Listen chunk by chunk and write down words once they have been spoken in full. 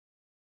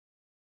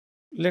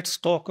let's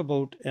talk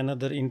about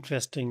another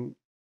interesting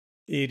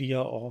area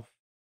of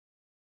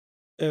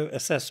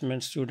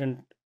assessment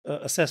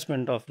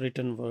of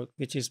written work,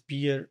 which is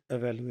peer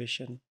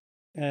evaluation.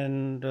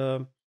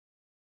 And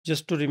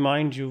just to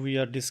remind you, we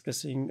are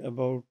discussing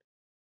about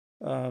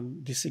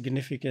the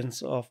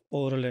significance of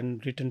oral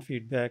and written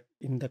feedback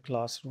in the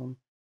classroom.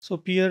 So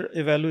peer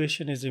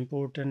evaluation is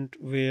important,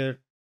 where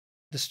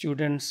the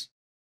students,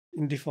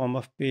 in the form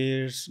of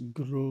pairs,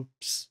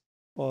 groups,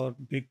 or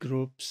big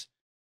groups,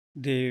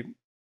 they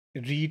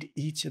read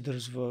each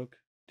other's work,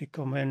 they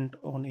comment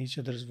on each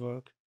other's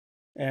work,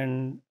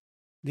 and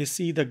they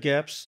see the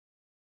gaps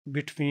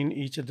between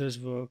each other's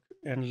work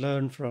and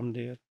learn from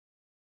there.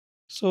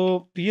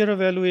 So peer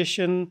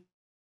evaluation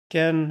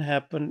can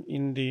happen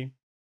in the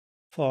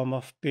form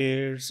of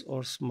pairs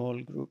or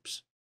small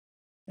groups.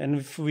 And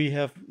if we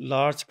have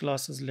large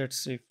classes,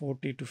 let's say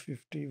 40 to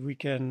 50, we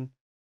can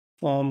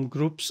form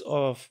groups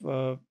of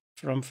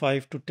from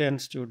 5 to 10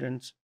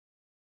 students.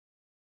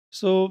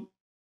 So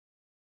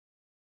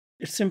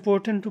it's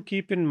important to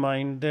keep in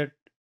mind that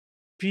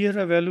peer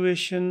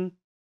evaluation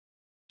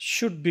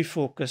should be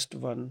focused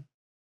one.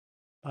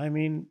 I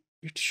mean,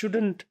 it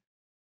shouldn't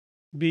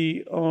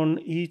be on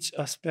each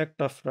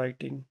aspect of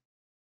writing.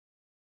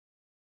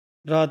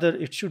 Rather,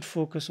 it should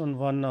focus on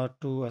one or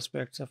two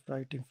aspects of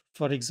writing.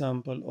 For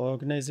example,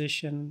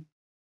 organization,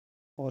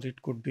 or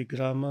it could be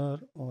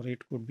grammar, or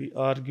it could be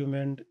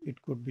argument,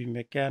 it could be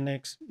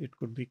mechanics, it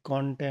could be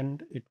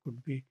content, it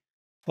could be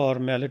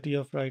formality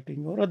of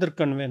writing, or other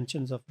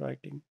conventions of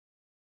writing.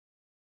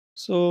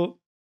 So,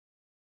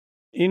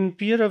 in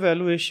peer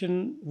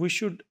evaluation, we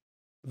should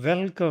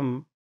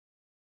welcome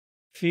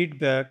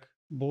feedback,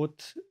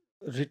 both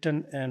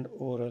written and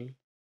oral.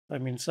 I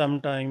mean,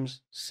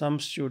 sometimes some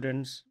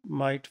students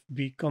might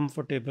be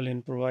comfortable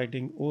in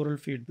providing oral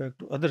feedback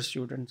to other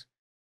students,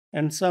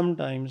 and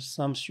sometimes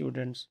some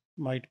students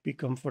might be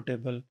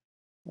comfortable,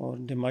 or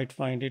they might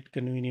find it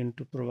convenient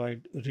to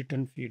provide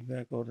written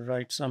feedback or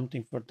write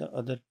something for the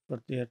other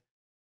for their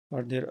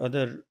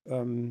other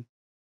uh,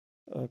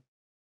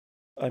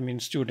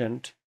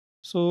 student.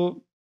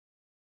 So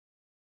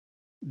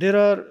there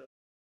are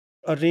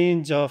a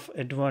range of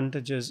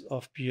advantages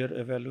of peer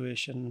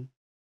evaluation.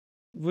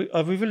 We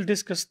will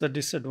discuss the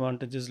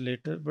disadvantages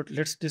later, but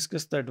let's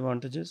discuss the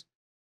advantages.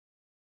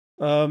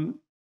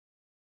 Um,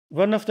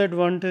 One of the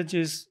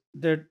advantages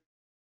that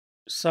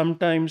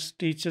sometimes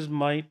teachers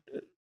might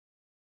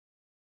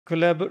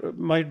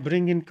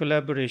bring in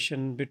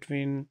collaboration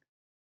between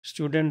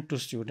student to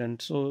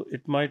student. So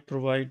it might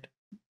provide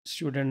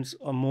students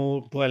a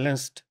more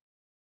balanced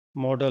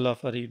model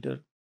of a reader.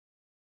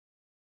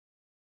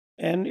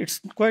 And it's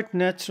quite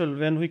natural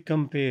when we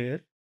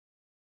compare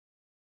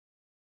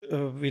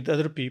with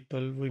other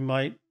people, we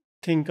might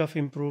think of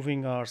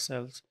improving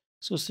ourselves.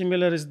 So,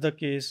 similar is the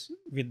case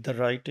with the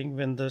writing.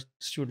 When the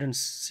students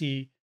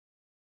see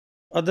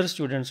other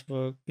students'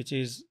 work, which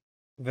is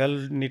well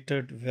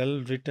knitted,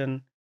 well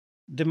written,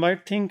 they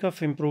might think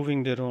of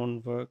improving their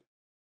own work.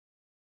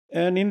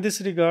 And in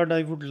this regard,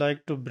 I would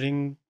like to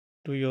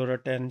draw your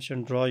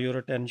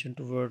attention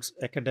towards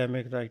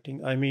academic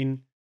writing. I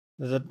mean,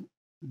 the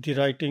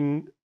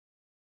writing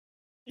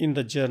in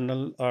the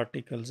journal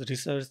articles,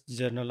 research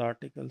journal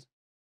articles,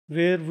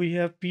 where we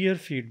have peer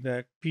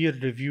feedback, peer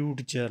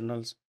reviewed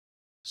journals.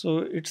 So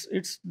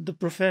it's the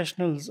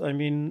professionals, I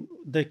mean,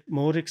 the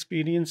more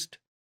experienced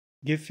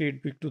give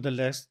feedback to the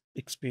less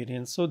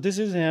experienced. So this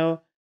is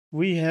how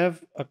we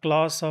have a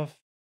class of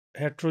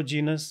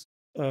heterogeneous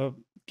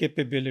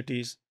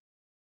capabilities.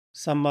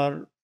 Some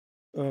are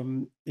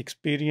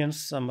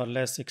experienced, some are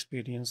less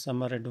experienced,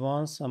 some are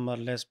advanced, some are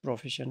less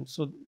proficient.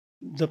 So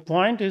the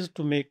point is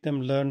to make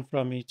them learn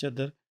from each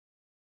other.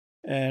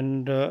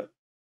 And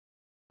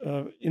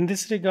in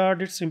this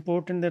regard, it's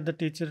important that the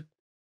teacher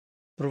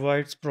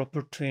provides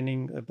proper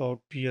training about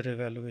peer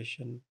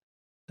evaluation.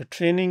 The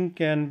training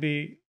can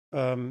be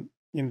in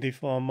the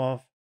form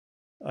of,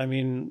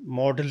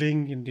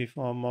 modeling, in the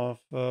form of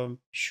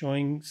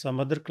showing some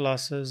other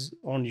classes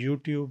on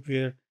YouTube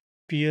where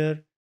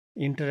peer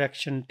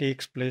interaction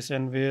takes place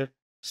and where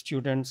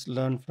students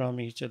learn from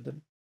each other.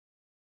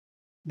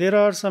 There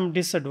are some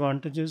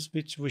disadvantages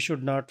which we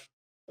should not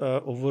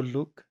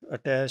overlook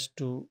attached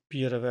to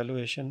peer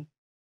evaluation.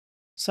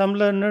 Some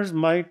learners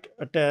might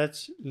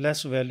attach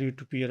less value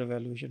to peer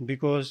evaluation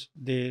because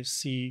they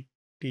see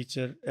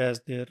teacher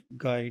as their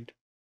guide.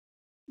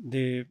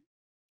 They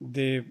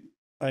they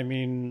I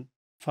mean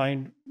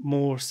find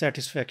more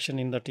satisfaction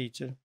in the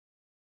teacher.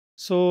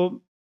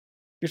 So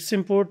it's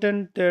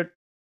important that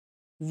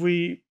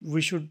we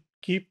should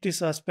keep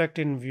this aspect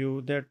in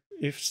view, that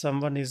if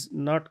someone is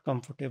not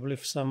comfortable,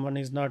 if someone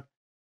is not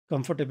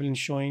comfortable in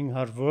showing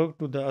her work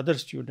to the other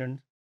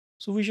students,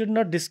 so we should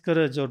not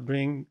discourage or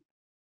bring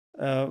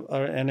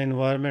or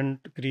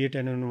create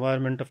an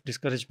environment of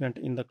discouragement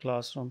in the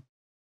classroom.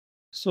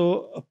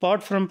 So,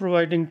 apart from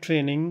providing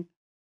training,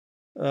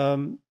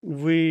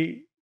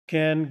 we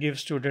can give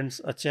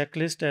students a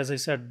checklist, as I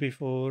said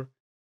before,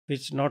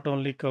 which not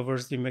only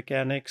covers the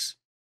mechanics,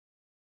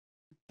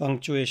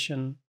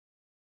 punctuation,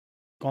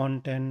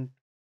 content,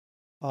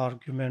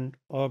 argument,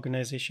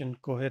 organization,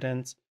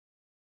 coherence.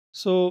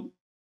 So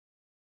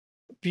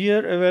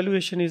peer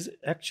evaluation is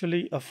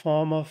actually a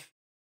form of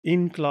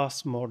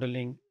in-class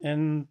modeling,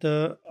 and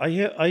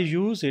I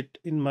use it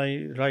in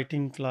my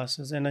writing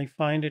classes, and I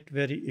find it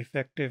very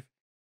effective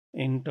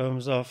in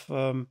terms of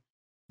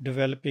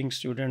developing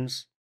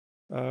students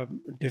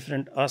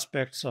different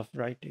aspects of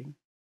writing.